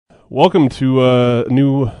Welcome to a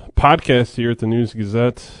new podcast here at the News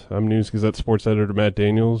Gazette. I'm News Gazette sports editor Matt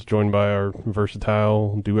Daniels, joined by our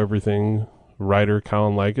versatile, do-everything writer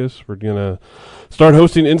Colin Likas. We're going to start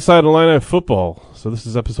hosting Inside Illini Football. So this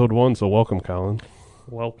is episode 1, so welcome, Colin.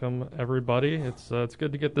 Welcome, everybody. It's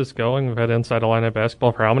good to get this going. We've had Inside Illini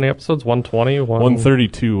basketball for how many episodes? 120?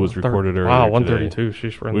 132 was recorded earlier. Wow,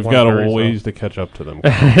 132. We've got a ways to catch up to them.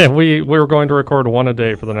 we were going to record one a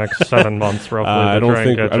day for the next 7 months, roughly. I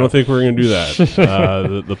don't think we're going to do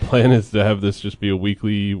that. The plan is to have this just be a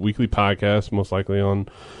weekly podcast, most likely on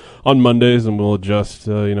Mondays, and we'll adjust,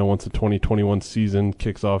 once the 2021 season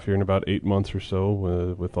kicks off here in about 8 months or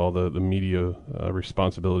so, with all the media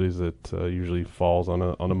responsibilities that usually falls on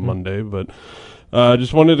a Monday. But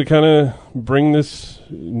just wanted to kind of bring this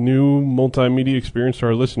new multimedia experience to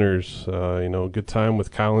our listeners. Good time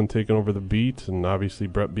with Colin taking over the beat, and obviously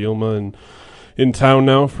Brett Bielema in town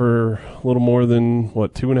now for a little more than,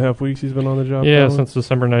 2.5 weeks he's been on the job? Yeah, Colin? since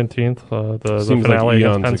December 19th, the finale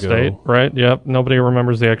against Penn State, right? Yep, nobody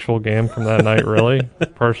remembers the actual game from that night, really,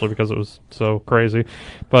 partially because it was so crazy.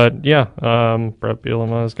 But, yeah, Brett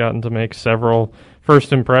Bielema has gotten to make several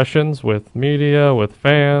first impressions with media, with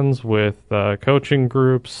fans, with coaching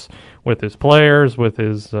groups, with his players, with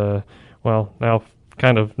his, now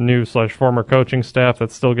kind of new / former coaching staff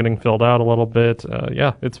that's still getting filled out a little bit.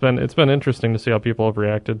 It's been interesting to see how people have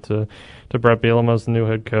reacted to Brett Bielema as the new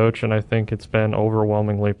head coach, and I think it's been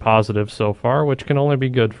overwhelmingly positive so far, which can only be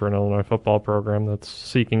good for an Illinois football program that's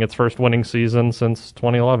seeking its first winning season since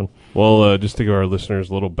 2011. Well, just to give our listeners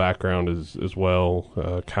a little background as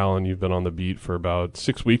well, Colin, you've been on the beat for about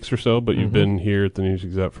 6 weeks or so, but you've been here at the News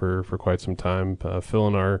Gazette for quite some time,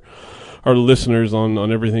 filling our listeners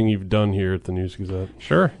on everything you've done here at the News Gazette.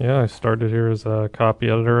 Sure, yeah. I started here as a copy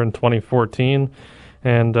editor in 2014,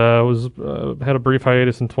 and had a brief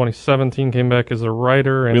hiatus in 2017, came back as a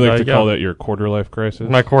writer. And we like to call that your quarter-life crisis?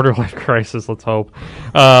 My quarter-life crisis, let's hope.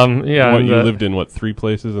 You lived in, 3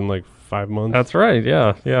 places in 5 months? That's right,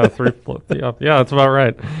 yeah, 3, yeah, that's about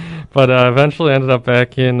right. But eventually ended up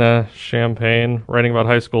back in Champaign writing about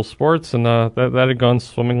high school sports, and that had gone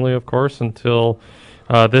swimmingly, of course, until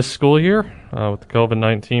this school year with the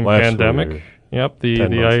COVID-19 pandemic. Yep, the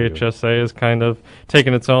IHSA has kind of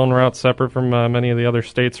taken its own route separate from many of the other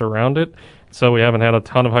states around it. So we haven't had a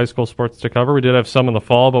ton of high school sports to cover. We did have some in the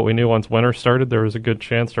fall, but we knew once winter started there was a good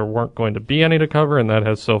chance there weren't going to be any to cover, and that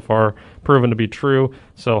has so far proven to be true.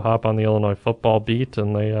 So hop on the Illinois football beat,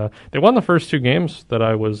 and they won the first 2 games that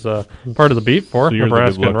I was part of the beat for, so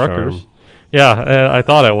Nebraska and Rutgers. Yeah, I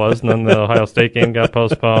thought I was, and then the Ohio State game got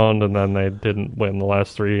postponed, and then they didn't win the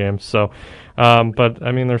last 3 games. So, but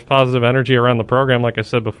there's positive energy around the program, like I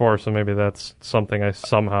said before, so maybe that's something I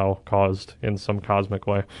somehow caused in some cosmic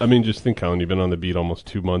way. Just think, Colin, you've been on the beat almost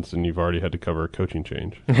 2 months, and you've already had to cover a coaching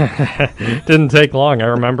change. Didn't take long. I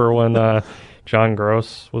remember when John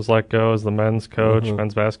Gross was let go as the men's coach,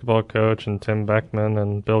 men's basketball coach, and Tim Beckman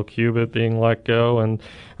and Bill Cubitt being let go. And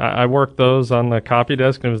I worked those on the copy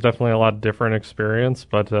desk, and it was definitely a lot different experience.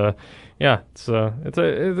 But it's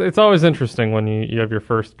always interesting when you have your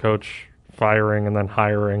first coach firing and then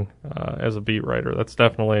hiring as a beat writer. That's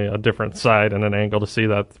definitely a different side and an angle to see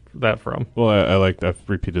that from. Well, I've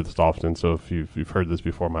repeated this often, so if you've heard this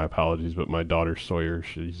before, my apologies. But my daughter Sawyer,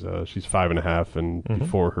 she's 5.5, and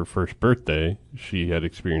before her first birthday, she had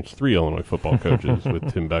experienced 3 Illinois football coaches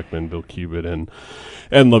with Tim Beckman, Bill Cubitt, and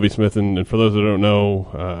Lovie Smith. And for those that don't know,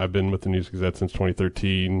 I've been with the News Gazette since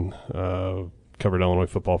 2013. Covered Illinois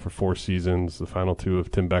football for 4 seasons, the final 2 of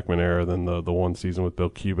Tim Beckman era, then the 1 season with Bill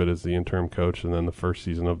Cubitt as the interim coach, and then the first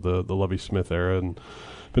season of the Lovie Smith era, and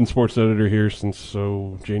been sports editor here since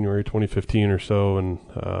January 2015 or so. And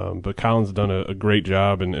but Colin's done a great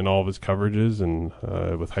job in all of his coverages and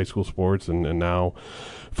with high school sports, and now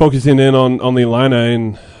focusing in on the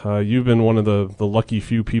Illini. And you've been one of the lucky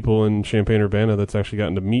few people in Champaign-Urbana that's actually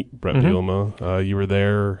gotten to meet Brett Bielema. You were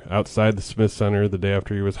there outside the Smith Center the day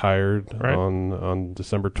after he was hired, right, on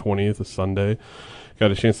December 20th, a Sunday.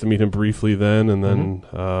 Got a chance to meet him briefly then, and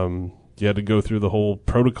then you had to go through the whole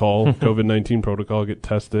protocol, COVID-19 protocol, get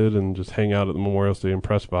tested, and just hang out at the Memorial Stadium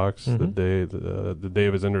press box the day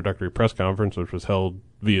of his introductory press conference, which was held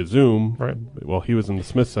via Zoom. Right. While he was in the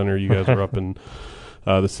Smith Center, you guys were up in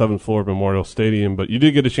the 7th floor of Memorial Stadium, but you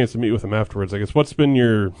did get a chance to meet with him afterwards. I guess what's been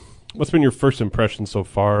your first impression so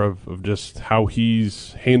far of just how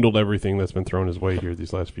he's handled everything that's been thrown his way here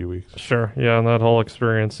these last few weeks? Sure, yeah, and that whole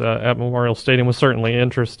experience at Memorial Stadium was certainly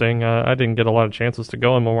interesting. I didn't get a lot of chances to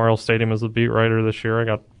go in Memorial Stadium as a beat writer this year. I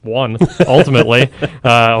got 1 ultimately.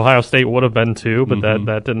 Ohio State would have been 2, but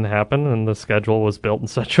that didn't happen, and the schedule was built in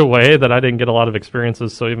such a way that I didn't get a lot of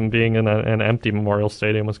experiences, so even being in an empty Memorial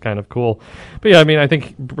Stadium was kind of cool. But yeah, I mean, I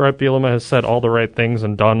think Bret Bielema has said all the right things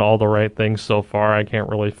and done all the right things so far. I can't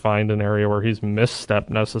really find an area where he's misstepped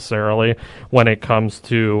necessarily when it comes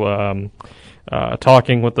to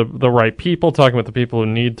talking with the right people, talking with the people who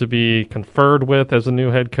need to be conferred with as a new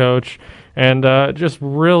head coach, and just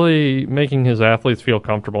really making his athletes feel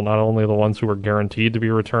comfortable, not only the ones who were guaranteed to be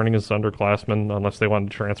returning as underclassmen, unless they wanted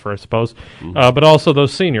to transfer, I suppose, but also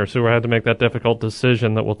those seniors who had to make that difficult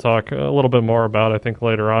decision that we'll talk a little bit more about, I think,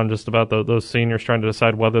 later on, just about those seniors trying to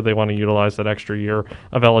decide whether they want to utilize that extra year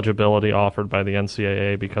of eligibility offered by the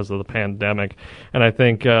NCAA because of the pandemic. And I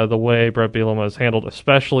think the way Bret Bielema has handled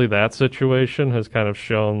especially that situation has kind of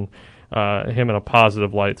shown him in a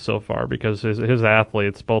positive light so far, because his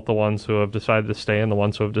athletes, both the ones who have decided to stay and the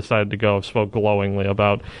ones who have decided to go, have spoke glowingly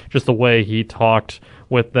about just the way he talked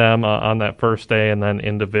with them on that first day, and then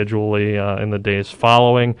individually in the days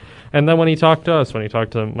following. And then when he talked to us, when he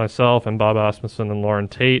talked to myself and Bob Asmussen and Lauren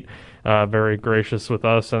Tate, very gracious with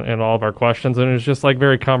us and all of our questions, and it was just like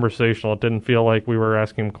very conversational. It didn't feel like we were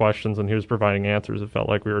asking him questions and he was providing answers. It felt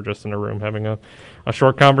like we were just in a room having a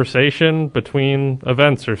short conversation between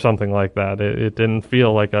events or something like that. It didn't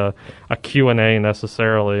feel like a Q&A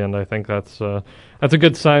necessarily, and I think that's a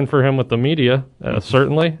good sign for him with the media,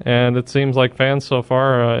 certainly. And it seems like fans so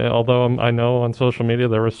far, although I know on social media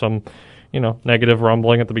there was some negative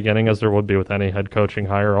rumbling at the beginning, as there would be with any head coaching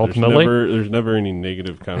hire ultimately. There's never any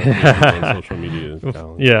negative connotation on social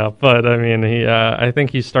media. Yeah, but I mean, I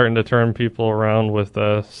think he's starting to turn people around with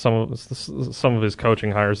some of his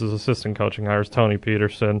coaching hires, his assistant coaching hires, Tony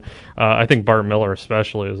Peterson. I think Bart Miller,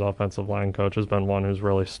 especially as offensive line coach, has been one who's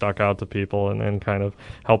really stuck out to people and kind of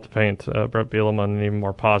helped paint Bret Bielema in an even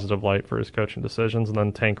more positive light for his coaching decisions. And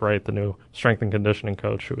then Tank Wright, the new strength and conditioning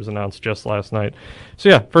coach, who was announced just last night. So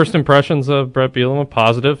yeah, first impressions of Bret Bielema,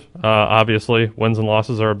 positive. Obviously, wins and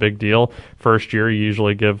losses are a big deal. First year, you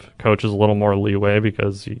usually give coaches a little more leeway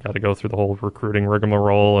because you got to go through the whole recruiting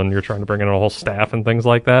rigmarole and you're trying to bring in a whole staff and things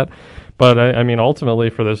like that. But I mean,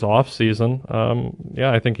 ultimately for this off season,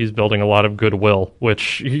 I think he's building a lot of goodwill,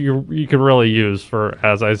 which you could really use for,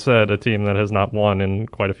 as I said, a team that has not won in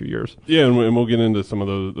quite a few years. Yeah, and we'll get into some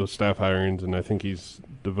of those staff hirings, and I think he's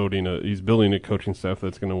building a coaching staff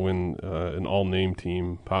that's going to win an all-name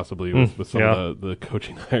team, possibly with some of the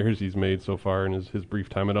coaching hires he's made so far in his brief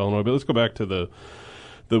time at Illinois. But let's go back to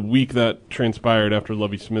the week that transpired after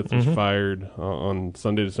Lovie Smith was fired on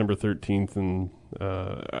Sunday, December 13th, and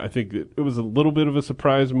I think it was a little bit of a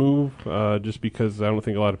surprise move, just because I don't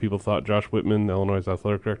think a lot of people thought Josh Whitman, Illinois'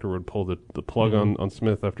 athletic director, would pull the plug on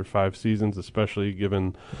Smith after 5 seasons, especially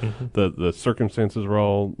given the circumstances we're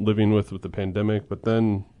all living with the pandemic. But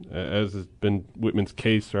then, as has been Whitman's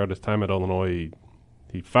case throughout his time at Illinois,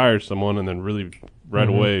 he fires someone and then really right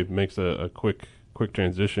away makes a quick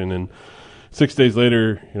transition. And 6 days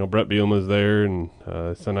later, Bret Bielema's there and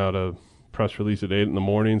sent out a press release at 8 in the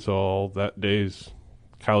morning. So all that day's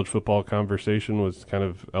college football conversation was kind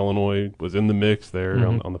of Illinois was in the mix there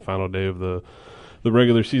on the final day of the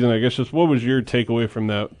regular season. I guess just what was your takeaway from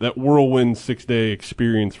that whirlwind 6-day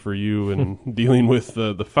experience for you and dealing with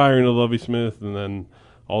the firing of Lovie Smith and then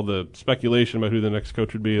all the speculation about who the next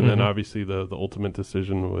coach would be, and then obviously the ultimate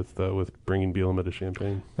decision with bringing Bielema to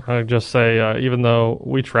Champaign? I'd just say, even though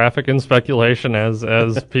we traffic in speculation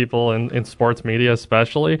as people in sports media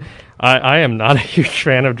especially, I am not a huge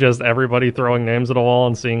fan of just everybody throwing names at a wall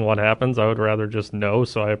and seeing what happens. I would rather just know,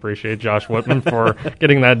 so I appreciate Josh Whitman for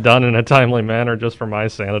getting that done in a timely manner just for my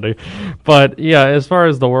sanity. But yeah, as far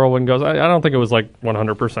as the whirlwind goes, I don't think it was like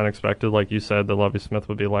 100% expected, like you said, that Lovie Smith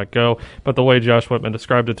would be let go. But the way Josh Whitman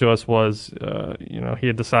described it to us was, he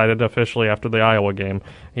had decided officially after the Iowa game.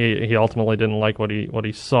 He ultimately didn't like what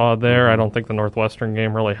he saw there. I don't think the Northwestern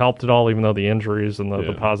game really helped at all, even though the injuries and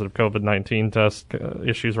the positive COVID-19 test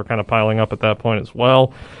issues were kind of piling up at that point as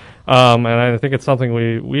well. And I think it's something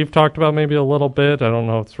we've talked about maybe a little bit. I don't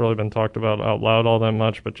know if it's really been talked about out loud all that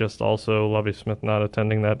much, but just also Lovie Smith not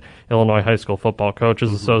attending that Illinois High School Football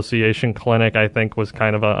Coaches Association clinic, I think, was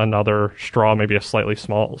kind of another straw, maybe a slightly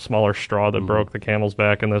smaller straw that broke the camel's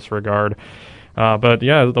back in this regard. But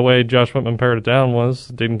yeah, the way Josh Whitman pared it down was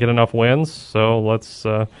didn't get enough wins, so let's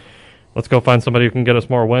go find somebody who can get us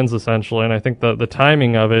more wins, essentially. And I think the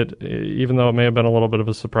timing of it, even though it may have been a little bit of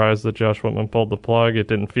a surprise that Josh Whitman pulled the plug, it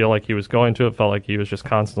didn't feel like he was going to. It felt like he was just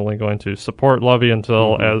constantly going to support Lovie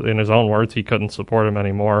until, as, in his own words, he couldn't support him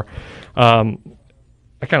anymore.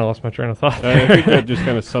 I kind of lost my train of thought. I think that just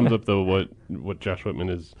kind of sums up, though, what Josh Whitman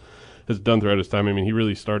has done throughout his time. I mean, he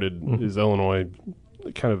really started his Illinois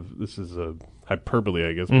kind of, this is a hyperbole,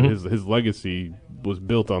 I guess, but his legacy was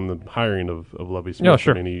built on the hiring of Lovie Smith. Yeah,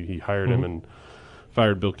 sure. I mean, he hired him and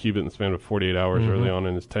fired Bill Cubitt in the span of 48 hours early on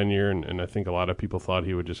in his tenure, and I think a lot of people thought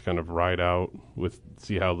he would just kind of ride out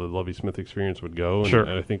see how the Lovie Smith experience would go. And, and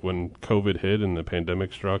I think when COVID hit and the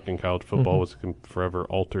pandemic struck and college football was forever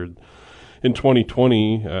altered in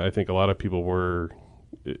 2020, I think a lot of people were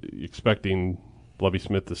expecting Lovie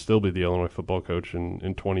Smith to still be the Illinois football coach in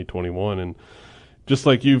 2021. And just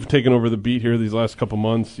like you've taken over the beat here these last couple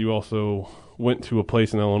months, you also went to a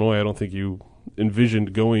place in Illinois I don't think you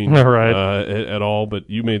envisioned going at all, but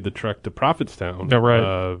you made the trek to Prophetstown.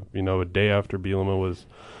 A day after Bielema was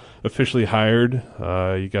officially hired.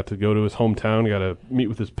 You got to go to his hometown, got to meet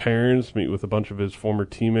with his parents, meet with a bunch of his former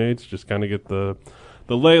teammates, just kind of get the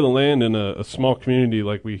lay of the land in a small community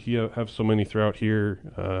like we have so many throughout here,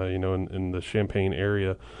 in the Champaign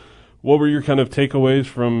area. What were your kind of takeaways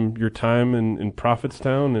from your time in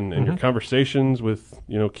Prophetstown and your conversations with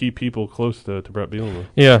key people close to Bret Bielema?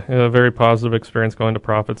 Yeah, a very positive experience going to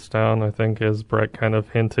Prophetstown. I think, as Bret kind of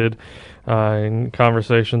hinted in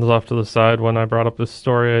conversations off to the side when I brought up this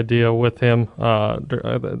story idea with him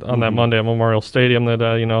on that Monday at Memorial Stadium,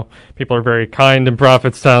 that people are very kind in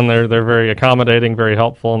Prophetstown. They're very accommodating, very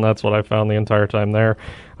helpful, and that's what I found the entire time there.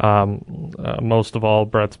 Most of all,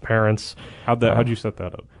 Bret's parents. How'd you set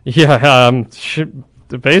that up? Yeah,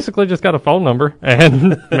 basically just got a phone number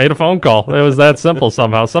and made a phone call. It was that simple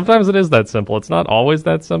somehow. Sometimes it is that simple. It's not always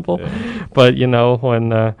that simple, but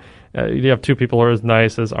when you have two people who are as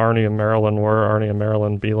nice as Arnie and Marilyn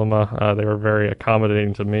Bielema, they were very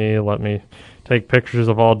accommodating to me, let me take pictures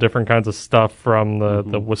of all different kinds of stuff from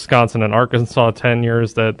the Wisconsin and Arkansas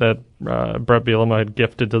tenures that Bret Bielema had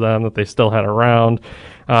gifted to them that they still had around.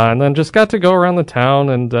 And then just got to go around the town.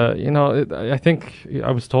 And, I think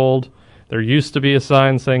I was told there used to be a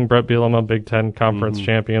sign saying Bret Bielema, Big Ten Conference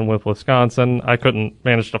champion with Wisconsin. I couldn't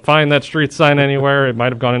manage to find that street sign anywhere. It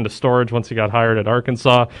might have gone into storage once he got hired at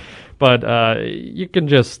Arkansas. But you can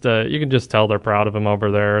just tell they're proud of him over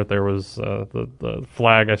there. There was the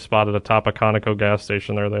flag I spotted atop a Conoco gas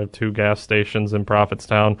station there. There are two gas stations in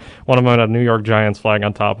Prophetstown. One of them had a New York Giants flag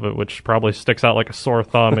on top of it, which probably sticks out like a sore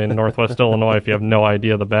thumb in Northwest Illinois if you have no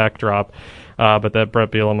idea the backdrop. But that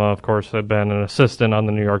Bret Bielema, of course, had been an assistant on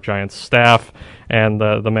the New York Giants staff, and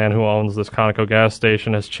the man who owns this Conoco gas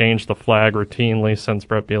station has changed the flag routinely since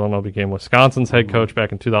Bret Bielema became Wisconsin's head coach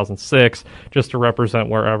back in 2006, just to represent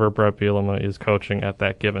wherever Bret Bielema is coaching at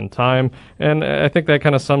that given time. And I think that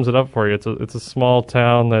kind of sums it up for you. It's a small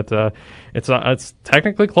town that it's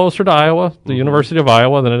technically closer to Iowa, the University of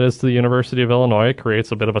Iowa, than it is to the University of Illinois. It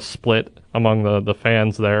creates a bit of a split among the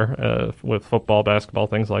fans there with football, basketball,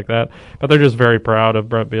 things like that. But they're just very proud of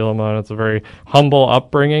Bret Bielema, and it's a very humble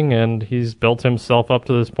upbringing, and he's built himself up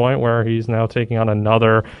to this point where he's now taking on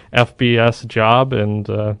another FBS job, and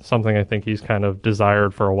something I think he's kind of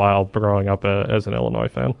desired for a while growing up as an Illinois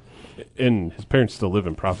fan. And his parents still live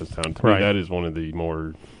in Prophetstown. To me, that is one of the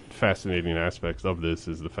more fascinating aspects of this,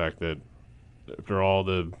 is the fact that after all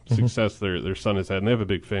the success their son has had, and they have a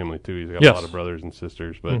big family too. He's got a lot of brothers and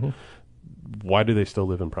sisters, but why do they still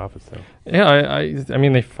live in Prophetstown? Yeah, I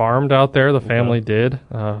mean, they farmed out there. The family did.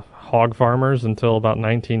 Hog farmers until about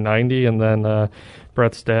 1990, and then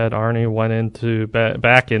Bret's dad, Arnie, went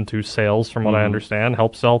back into sales, from what I understand,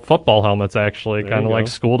 helped sell football helmets, actually, kind of like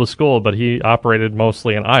school to school, but he operated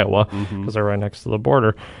mostly in Iowa because they're right next to the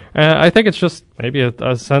border. And I think it's just maybe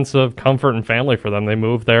a sense of comfort and family for them. They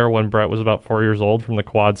moved there when Bret was about 4 years old from the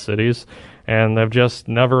Quad Cities, and they've just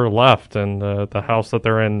never left. And the house that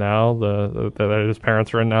they're in now, that his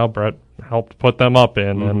parents are in now, Bret helped put them up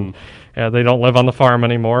in, and they don't live on the farm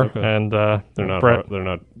anymore. And they're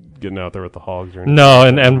not getting out there with the hogs or anything. No,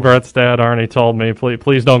 and Bret's dad, Arnie, told me,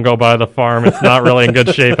 please don't go by the farm. It's not really in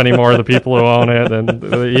good shape anymore, the people who own it. And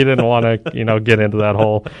he didn't want to, get into that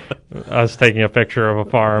whole us taking a picture of a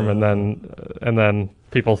farm and then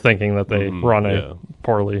people thinking that they run a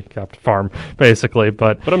poorly kept farm, basically.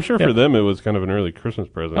 But I'm sure for them it was kind of an early Christmas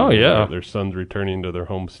present. Oh, yeah. Their son's returning to their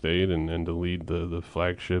home state and to lead the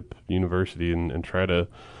flagship university and try to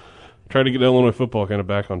get Illinois football kind of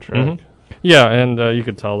back on track. Yeah, and you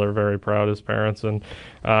could tell they're very proud, his parents. And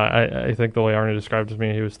I think the way Arnie described it to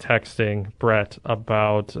me, he was texting Bret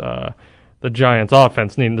about the Giants'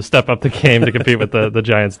 offense needing to step up the game to compete with the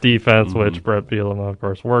Giants' defense, which Bret Bielema, of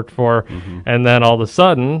course, worked for. And then all of a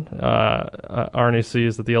sudden, Arnie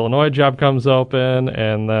sees that the Illinois job comes open,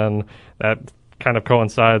 and then that kind of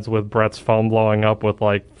coincides with Brett's phone blowing up with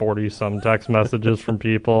like 40-some text messages from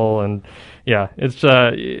people. And yeah, it's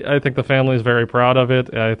I think the family is very proud of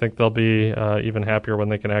it. I think they'll be even happier when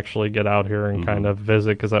they can actually get out here and kind of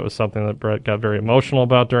visit, because that was something that Brett got very emotional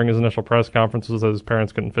about during his initial press conferences, that his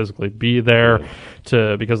parents couldn't physically be there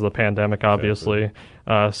because of the pandemic, obviously.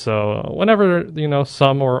 So whenever,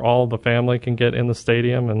 some or all of the family can get in the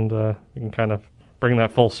stadium and you can kind of bring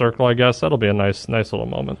that full circle, I guess, that'll be a nice little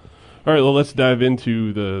moment. All right, well, let's dive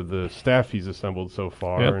into the staff he's assembled so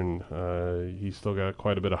far, and he's still got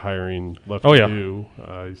quite a bit of hiring left to do.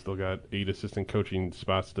 He's still got 8 assistant coaching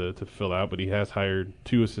spots to fill out, but he has hired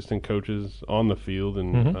 2 assistant coaches on the field,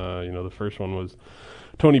 and the first one was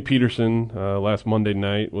Tony Peterson. Last Monday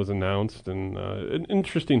night was announced, and an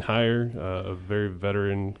interesting hire, a very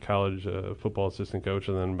veteran college football assistant coach,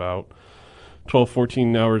 and then about 12,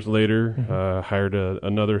 14 hours later, hired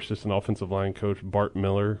another assistant offensive line coach, Bart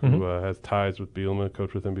Miller, who has ties with Bielema,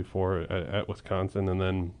 coached with him before at Wisconsin. And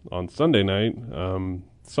then on Sunday night,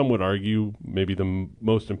 some would argue maybe the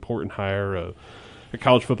most important hire a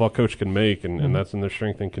college football coach can make, and that's in their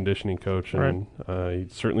strength and conditioning coach. And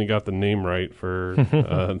he certainly got the name right for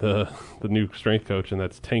the new strength coach, and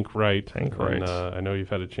that's Tank Wright. Tank Wright. And I know you've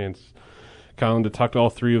had a chance, Colin, to talk to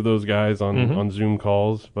all 3 of those guys on Zoom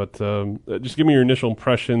calls, but just give me your initial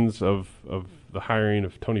impressions of the hiring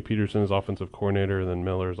of Tony Peterson as offensive coordinator, and then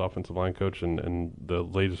Miller as offensive line coach, and the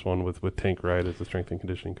latest one with Tank Wright as the strength and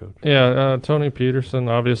conditioning coach. Yeah, Tony Peterson,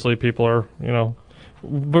 obviously people are,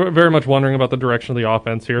 very much wondering about the direction of the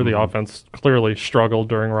offense here. The offense clearly struggled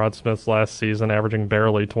during Rod Smith's last season, averaging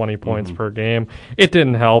barely 20 points per game. It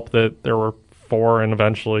didn't help that there were 4, and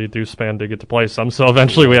eventually Deuce Spann did get to play some. So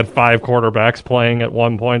eventually we had 5 quarterbacks playing at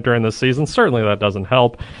one point during the season. Certainly that doesn't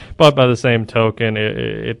help. But by the same token,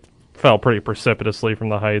 it fell pretty precipitously from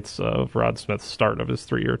the heights of Rod Smith's start of his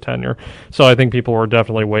 3-year tenure. So I think people were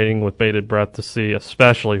definitely waiting with bated breath to see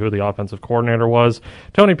especially who the offensive coordinator was.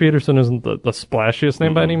 Tony Peterson isn't the splashiest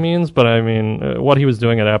name by any means, but I mean, what he was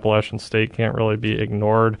doing at Appalachian State can't really be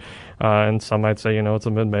ignored. And some might say, it's a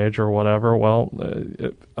mid-major or whatever. Well,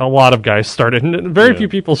 a lot of guys started. Very few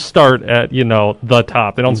people start at, the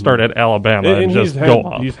top. They don't start at Alabama and just go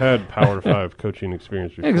up. He's had Power 5 coaching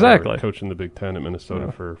experience before. Exactly. Coaching the Big Ten at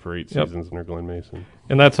Minnesota for 8 seasons under Glenn Mason.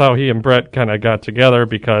 And that's how he and Brett kind of got together,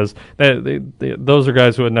 because those are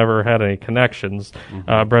guys who had never had any connections.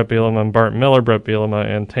 Brett Bielema and Bart Miller, Brett Bielema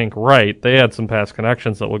and Tank Wright, they had some past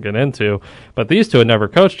connections that we'll get into. But these two had never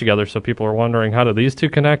coached together, so people are wondering, how did these two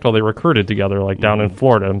connect? Well, they recruited together, like down in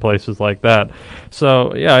Florida and places like that.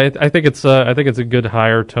 So yeah, I think it's a good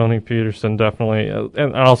hire. Tony Peterson definitely,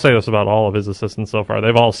 and I'll say this about all of his assistants so far,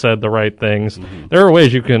 they've all said the right things. There are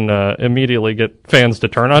ways you can immediately get fans to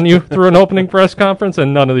turn on you through an opening press conference,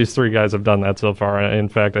 and none of these 3 guys have done that so far. In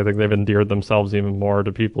fact, I think they've endeared themselves even more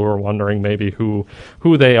to people who are wondering maybe who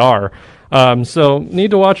they are. So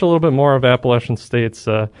need to watch a little bit more of Appalachian State's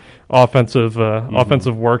offensive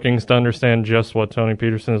workings to understand just what Tony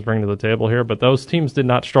Peterson is bringing to the table here. But those teams did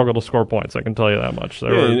not struggle to score points, I can tell you that much.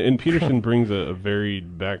 And Peterson brings a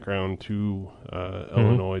varied background to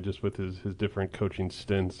Illinois, just with his different coaching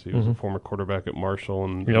stints. He was a former quarterback at Marshall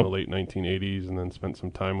in the late 1980s, and then spent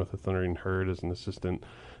some time with the Thundering Herd as an assistant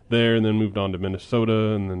there, and then moved on to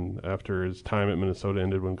Minnesota. And then after his time at Minnesota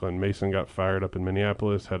ended when Glenn Mason got fired up in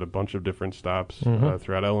Minneapolis, had a bunch of different stops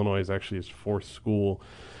throughout Illinois. It's actually his 4th school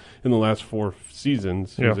in the last 4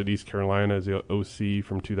 seasons. He was at East Carolina as the OC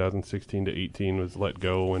from 2016 to 18, was let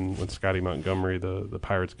go when Scotty Montgomery, the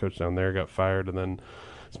Pirates coach down there, got fired, and then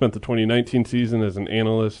spent the 2019 season as an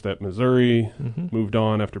analyst at Missouri, moved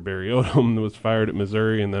on after Barry Odom was fired at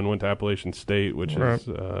Missouri, and then went to Appalachian State, which is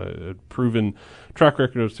a proven track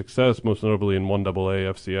record of success, most notably in 1AA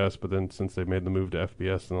FCS, but then since they've made the move to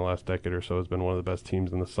FBS in the last decade or so, has been one of the best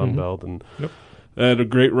teams in the Sun Belt. And had a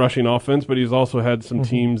great rushing offense, but he's also had some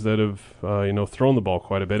teams that have thrown the ball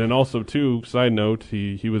quite a bit. And also, too, side note,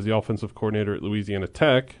 he was the offensive coordinator at Louisiana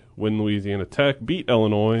Tech when Louisiana Tech beat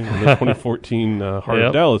Illinois in the 2014 Heart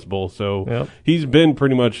of Dallas Bowl. So he's been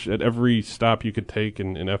pretty much at every stop you could take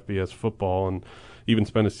in FBS football, and even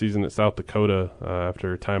spent a season at South Dakota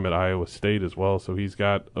after time at Iowa State as well. So he's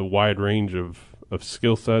got a wide range of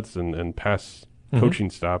skill sets and past coaching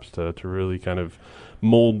stops to really kind of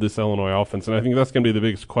mold this Illinois offense. And I think that's going to be the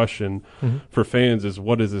biggest question for fans is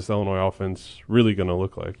what is this Illinois offense really going to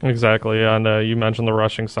look like? Exactly. And you mentioned the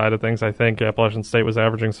rushing side of things. I think Appalachian State was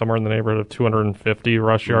averaging somewhere in the neighborhood of 250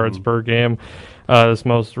 rush yards per game this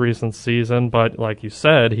most recent season. But like you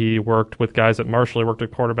said, he worked with guys at Marshall. He worked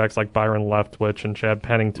with quarterbacks like Byron Leftwich and Chad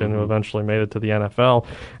Pennington, who eventually made it to the NFL.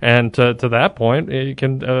 And to that point, he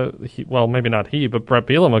can, maybe not he, but Brett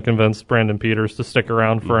Bielema convinced Brandon Peters to stick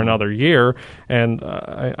around for another year. And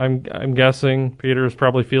I'm guessing Peters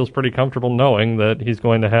probably feels pretty comfortable knowing that he's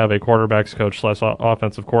going to have a quarterbacks coach /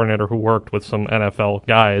 offensive coordinator who worked with some NFL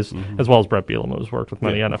guys, as well as Brett Bielema, who's worked with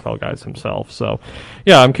many NFL guys himself. So,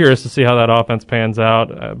 yeah, I'm curious to see how that offense pans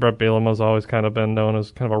out. Brett Bielema's always kind of been known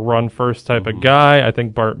as kind of a run-first type of guy. I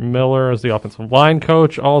think Bart Miller as the offensive line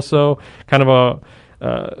coach also kind of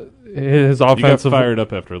his offensive. You got fired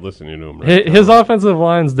up after listening to him. Right? His offensive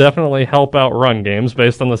lines definitely help out run games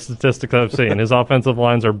based on the statistics I've seen. His offensive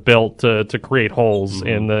lines are built to create holes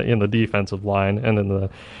in the defensive line and in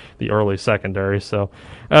the early secondary. So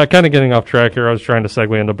kind of getting off track here. I was trying to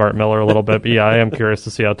segue into Bart Miller a little bit, but yeah, I am curious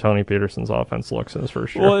to see how Tony Peterson's offense looks in his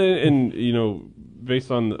first year. Well, and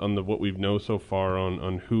based on what we know so far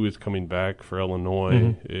on who is coming back for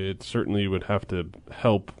Illinois, it certainly would have to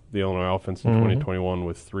help the Illinois offense in 2021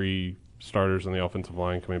 with 3 starters on the offensive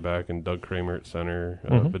line coming back, and Doug Kramer at center,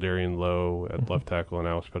 Vidarian Lowe at left tackle, and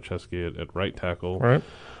Alex Kocheski at right tackle. Right.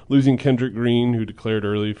 Losing Kendrick Green, who declared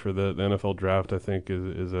early for the NFL draft, I think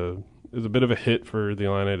is a bit of a hit for the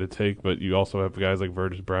Illini to take, but you also have guys like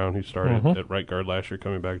Vertus Brown, who started at right guard last year,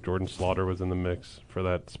 coming back. Jordan Slaughter was in the mix for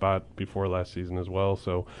that spot before last season as well.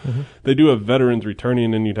 So they do have veterans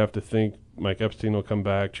returning, and you'd have to think Mike Epstein will come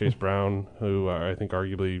back. Chase Brown, who I think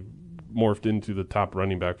arguably morphed into the top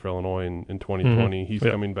running back for Illinois in 2020. He's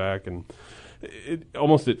coming back, and it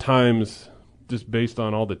almost at times, just based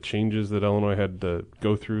on all the changes that Illinois had to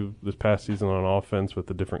go through this past season on offense with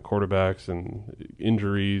the different quarterbacks and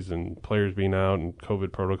injuries and players being out and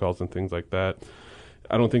COVID protocols and things like that,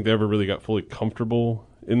 I don't think they ever really got fully comfortable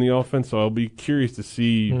in the offense. So I'll be curious to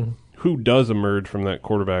see who does emerge from that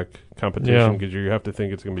quarterback competition, because you have to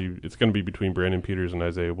think it's going to be between Brandon Peters and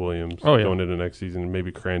Isaiah Williams going into next season.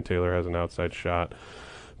 Maybe Cran Taylor has an outside shot,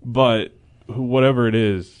 but whatever it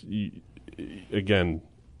is, again,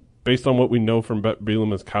 based on what we know from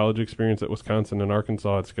Bielema's college experience at Wisconsin and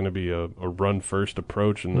Arkansas, it's going to be a run-first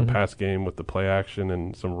approach, and the pass game with the play action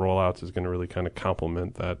and some rollouts is going to really kind of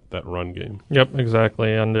complement that run game. Yep,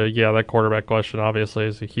 exactly. And, that quarterback question obviously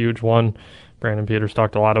is a huge one. Brandon Peters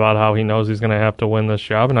talked a lot about how he knows he's going to have to win this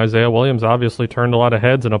job, and Isaiah Williams obviously turned a lot of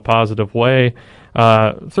heads in a positive way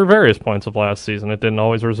through various points of last season. It didn't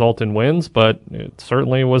always result in wins, but it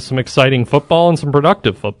certainly was some exciting football and some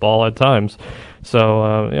productive football at times. So,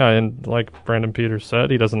 and like Brandon Peters said,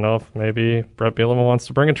 he doesn't know if maybe Brett Bielema wants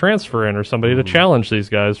to bring a transfer in or somebody to challenge these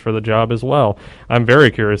guys for the job as well. I'm very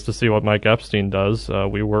curious to see what Mike Epstein does.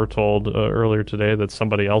 We were told earlier today that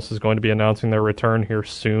somebody else is going to be announcing their return here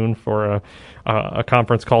soon for a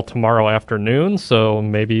conference call tomorrow afternoon. So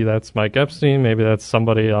maybe that's Mike Epstein. Maybe that's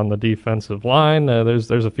somebody on the defensive line. There's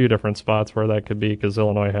a few different spots where that could be, because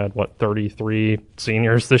Illinois had, 33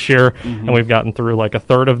 seniors this year, and we've gotten through like a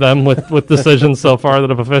third of them with decisions so far that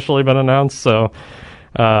have officially been announced. So,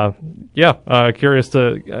 curious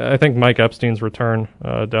I think Mike Epstein's return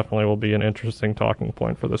definitely will be an interesting talking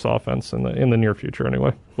point for this offense in the near future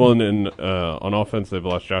anyway. Well, and then on offense, they've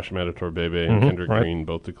lost Josh Amator-Bebe and Kendrick Green,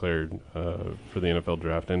 both declared for the NFL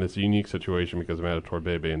draft. And it's a unique situation because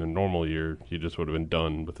Amator-Bebe in a normal year, he just would have been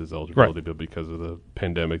done with his eligibility, but because of the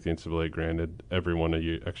pandemic, the NCAA granted everyone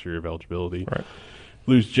an extra year of eligibility. Right.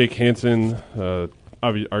 Lose Jake Hansen,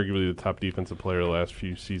 arguably the top defensive player of the last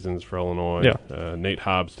few seasons for Illinois. Yeah. Nate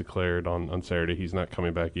Hobbs declared on Saturday he's not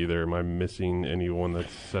coming back either. Am I missing anyone that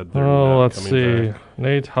said they're not coming back?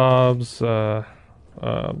 Nate Hobbs, Milo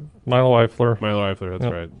Eifler. Milo Eifler,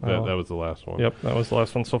 that's right. That was the last one. Yep, that was the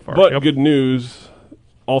last one so far. But good news,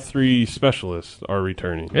 all 3 specialists are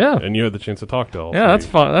returning. Yeah. And you had the chance to talk to all three. That's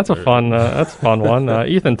fun. That's a fun one.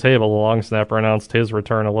 Ethan Table, the long snapper, announced his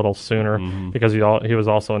return a little sooner because he was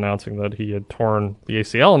also announcing that he had torn the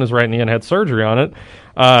ACL in his right knee and had surgery on it.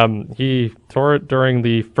 He tore it during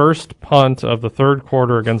the first punt of the third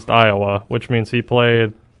quarter against Iowa, which means he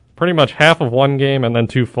played pretty much half of one game and then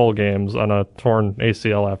 2 full games on a torn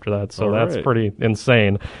ACL after that. So that's pretty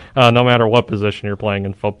insane, no matter what position you're playing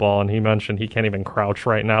in football. And he mentioned he can't even crouch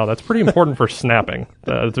right now. That's pretty important for snapping,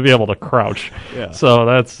 to be able to crouch. Yeah. So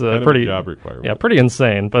that's pretty job requirement. Yeah, pretty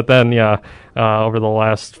insane. But then, Over the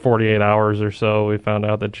last 48 hours or so, we found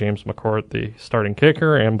out that James McCourt, the starting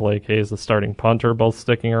kicker, and Blake Hayes, the starting punter, both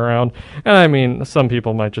sticking around. And I mean, some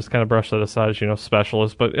people might just kind of brush that aside as,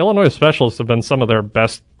 specialists, but Illinois specialists have been some of their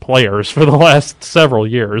best players for the last several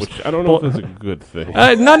years. Which I don't know if that's a good thing.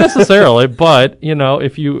 Not necessarily, but,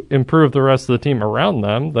 if you improve the rest of the team around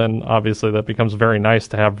them, then obviously that becomes very nice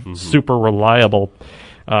to have super reliable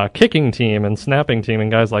kicking team and snapping team and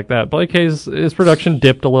guys like that. Blake Hayes, his production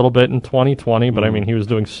dipped a little bit in 2020, but I mean, he was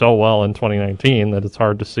doing so well in 2019 that it's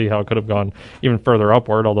hard to see how it could have gone even further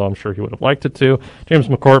upward, although I'm sure he would have liked it to. James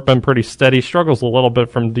McCourt been pretty steady, struggles a little bit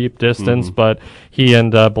from deep distance, but he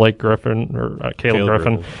and Blake Griffin, or Caleb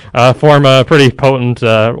Griffin, form a pretty potent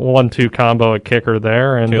 1-2 combo at kicker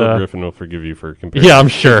there. And Caleb Griffin will forgive you for comparing I'm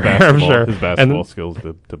sure. his basketball skills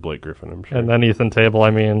to Blake Griffin, I'm sure. And then Ethan Table,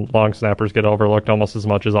 long snappers get overlooked almost as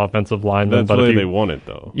much as offensive linemen. That's the way they want it,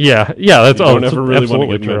 though. Yeah, that's you don't ever really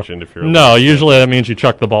want to get mentioned if you're usually that means you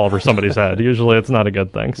chuck the ball over somebody's head. Usually it's not a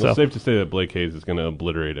good thing. So it's safe to say that Blake Hayes is going to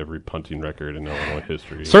obliterate every punting record in Illinois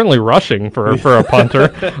history. Certainly rushing for a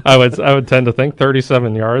punter. I would tend to think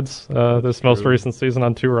 37 yards this most recent season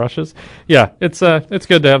on 2 rushes. Yeah, it's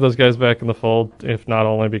good to have those guys back in the fold, if not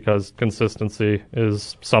only because consistency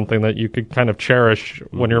is something that you could kind of cherish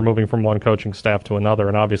when you're moving from one coaching staff to another,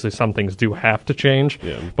 and obviously some things do have to change.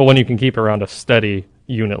 Yeah. But when you can keep around a steady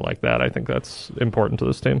unit like that, I think that's important to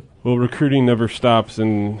this team. Well, recruiting never stops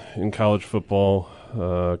in college football.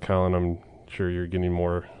 Colin, I'm sure you're getting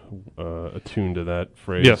more attuned to that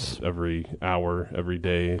phrase. Yes. Every hour, every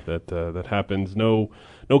day that happens. No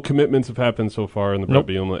commitments have happened so far in the Brett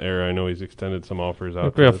Bielema era. I know he's extended some offers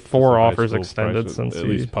out. We have 4 offers extended since at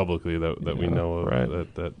least publicly that we know of,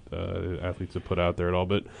 right. that athletes have put out there at all.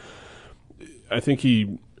 But I think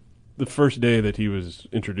the first day that he was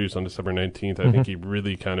introduced on December 19th, I think he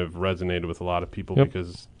really kind of resonated with a lot of people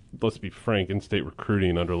because, let's be frank, in-state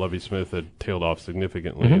recruiting under Lovie Smith had tailed off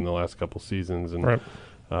significantly in the last couple seasons. And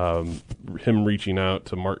him reaching out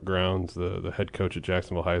to Mark Grounds, the head coach at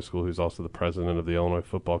Jacksonville High School, who's also the president of the Illinois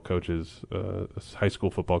Football Coaches, High School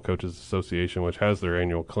Football Coaches Association, which has their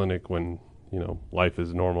annual clinic when, life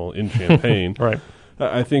is normal in Champaign. Right.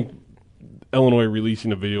 I think Illinois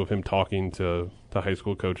releasing a video of him talking to high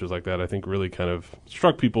school coaches like that, I think really kind of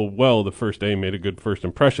struck people well the first day, made a good first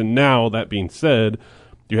impression. Now, that being said,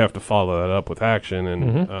 you have to follow that up with action,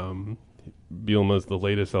 and Bielema's the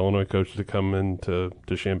latest Illinois coach to come into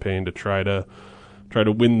Champaign to try to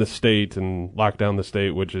win the state and lock down the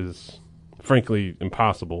state, which is frankly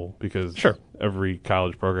impossible because every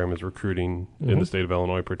college program is recruiting in the state of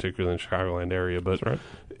Illinois, particularly in the Chicagoland area. But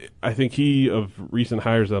I think of recent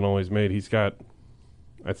hires that Illinois has made, he's got,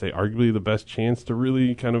 I'd say, arguably the best chance to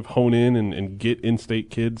really kind of hone in and get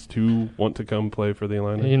in-state kids to want to come play for the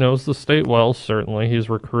Illini. He knows the state well, certainly. He's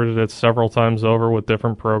recruited it several times over with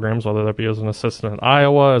different programs, whether that be as an assistant at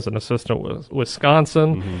Iowa, as an assistant with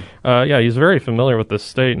Wisconsin. He's very familiar with this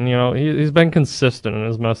state, and, he's been consistent in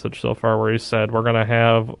his message so far where he said, we're going to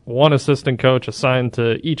have one assistant coach assigned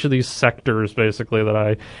to each of these sectors, basically,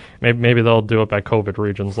 that maybe they'll do it by COVID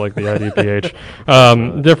regions like the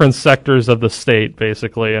IDPH, different sectors of the state,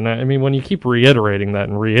 basically. And I mean, when you keep reiterating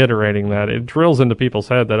that, it drills into people's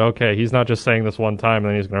head that, okay, he's not just saying this one time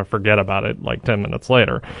and then he's going to forget about it like 10 minutes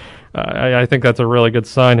later. I think that's a really good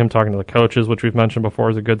sign. Him talking to the coaches, which we've mentioned before,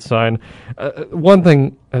 is a good sign. One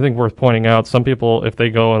thing I think worth pointing out, some people, if they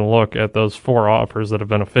go and look at those 4 offers that have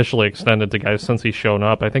been officially extended to guys since he's shown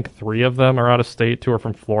up, I think 3 of them are out of state, 2 are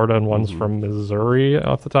from Florida, and one's from Missouri,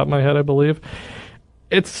 off the top of my head, I believe.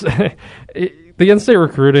 It's the in-state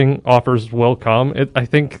recruiting offers will come. I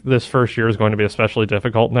think this first year is going to be especially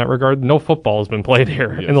difficult in that regard. No football has been played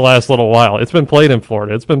here in the last little while. It's been played in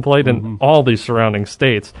Florida. It's been played in all these surrounding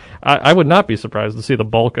states. I would not be surprised to see the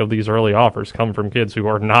bulk of these early offers come from kids who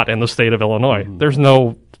are not in the state of Illinois. There's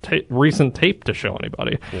no recent tape to show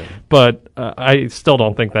anybody. But I still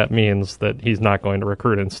don't think that means that he's not going to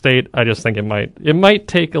recruit in state. I just think it might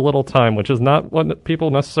take a little time, which is not what people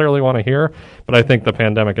necessarily want to hear. But I think the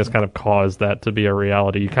pandemic has kind of caused that to be a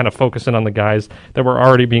reality. You kind of focus in on the guys that were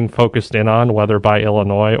already being focused in on, whether by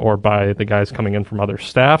Illinois or by the guys coming in from other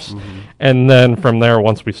staffs. And then from there,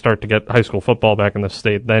 once we start to get high school football back in the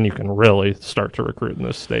state, then you can really start to recruit in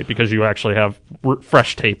this state because you actually have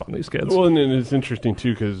fresh tape on these kids. Well, and it's interesting,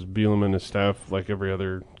 too, because Bielema and his staff, like every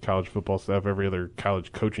other college football staff, every other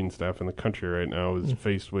college coaching staff in the country right now, is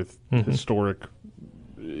faced with historic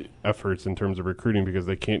efforts in terms of recruiting because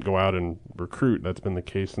they can't go out and recruit. That's been the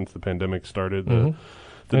case since the pandemic started.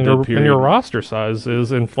 The and your roster size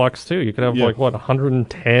is in flux too. You could have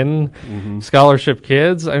 110 scholarship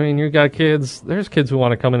kids. I mean, you got kids. There's kids who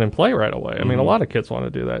want to come in and play right away. I mean, a lot of kids want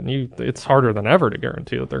to do that, and it's harder than ever to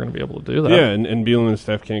guarantee that they're going to be able to do that. Yeah, and Bielema and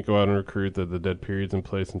staff can't go out and recruit. The dead period's in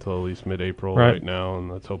place until at least mid-April right now,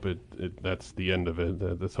 and let's hope that's the end of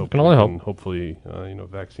it. Let's hope. Can only hope. Hopefully,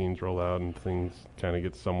 vaccines roll out and things kind of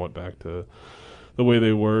get somewhat back to the way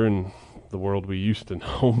they were and the world we used to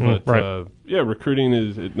know. But recruiting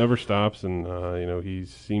it never stops, and he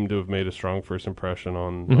seemed to have made a strong first impression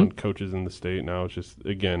on coaches in the state. Now it's just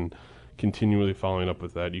again continually following up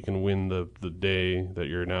with that. You can win the day that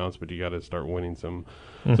you're announced, but you got to start winning some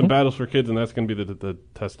battles for kids, and that's going to be the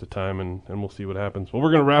test of time, and we'll see what happens. Well,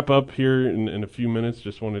 we're going to wrap up here in a few minutes.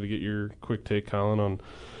 Just wanted to get your quick take, Colin, on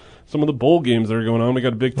some of the bowl games that are going on. We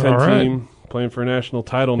got a Big Ten team playing for a national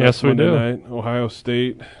title next Monday night. Ohio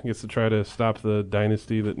State gets to try to stop the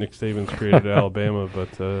dynasty that Nick Saban's created at Alabama,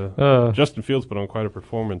 but Justin Fields put on quite a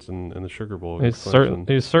performance in the Sugar Bowl. He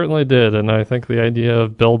certainly did, and I think the idea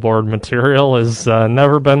of billboard material has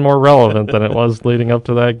never been more relevant than it was leading up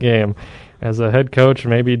to that game. As a head coach,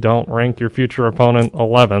 maybe don't rank your future opponent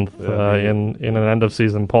 11th in an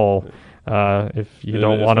end-of-season poll. If you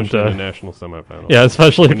don't want them to, in the national semifinal. Yeah,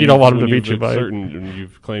 especially if you don't want them to beat you by certain.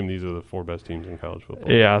 You've claimed these are the 4 best teams in college football.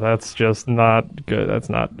 Yeah, that's just not good. That's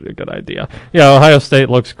not a good idea. Yeah, Ohio State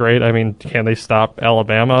looks great. I mean, can they stop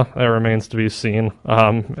Alabama? That remains to be seen.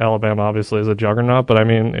 Alabama obviously is a juggernaut, but I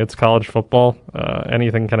mean, it's college football.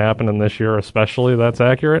 Anything can happen in this year, especially. That's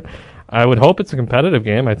accurate. I would hope it's a competitive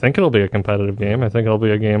game. I think it'll be a competitive game. I think it'll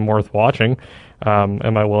be a game worth watching.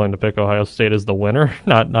 Am I willing to pick Ohio State as the winner?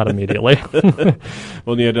 Not immediately.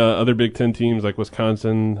 Well, you had other Big Ten teams like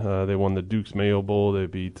Wisconsin. They won the Duke's Mayo Bowl. They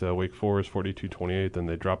beat Wake Forest 42-28. Then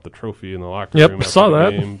they dropped the trophy in the locker room after saw the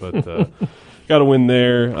that. game. But got to win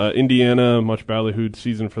there. Indiana, much ballyhooed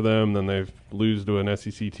season for them. Then they lose to an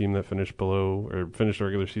SEC team that finished the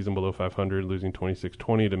regular season below 500, losing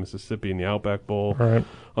 26-20 to Mississippi in the Outback Bowl. Right.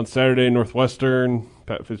 On Saturday, Northwestern,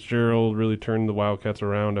 Pat Fitzgerald really turned the Wildcats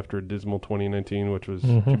around after a dismal 2019, which was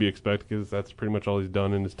to be expected because that's pretty much all he's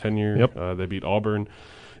done in his tenure. Yep. They beat Auburn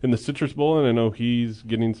in the Citrus Bowl, and I know he's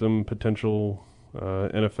getting some potential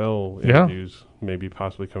NFL interviews, maybe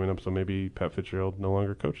possibly coming up. So maybe Pat Fitzgerald no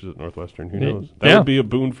longer coaches at Northwestern. Who knows? That would be a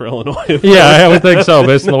boon for Illinois. I would think so,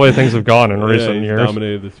 based on the way things have gone in recent years.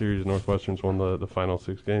 Dominated the series. Northwestern's won the final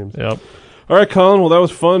 6 games. Yep. All right, Colin. Well, that was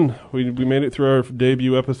fun. We made it through our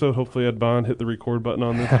debut episode. Hopefully, Ed Bond hit the record button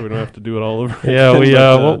on this, so we don't have to do it all over.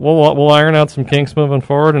 We'll iron out some kinks moving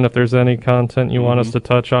forward, and if there's any content you want us to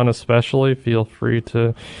touch on, especially, feel free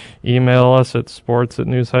to email us at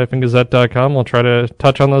sports@news-gazette.com. We'll try to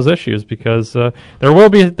touch on those issues because there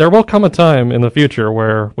will come a time in the future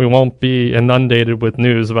where we won't be inundated with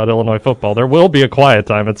news about Illinois football. There will be a quiet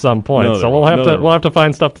time at some point, we'll have to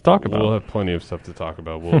find stuff to talk about. We'll have plenty of stuff to talk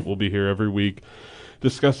about. We'll be here every week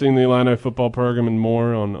discussing the Illini football program and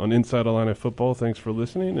more on Inside Illini Football. Thanks for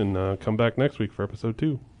listening, and come back next week for episode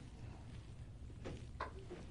 2.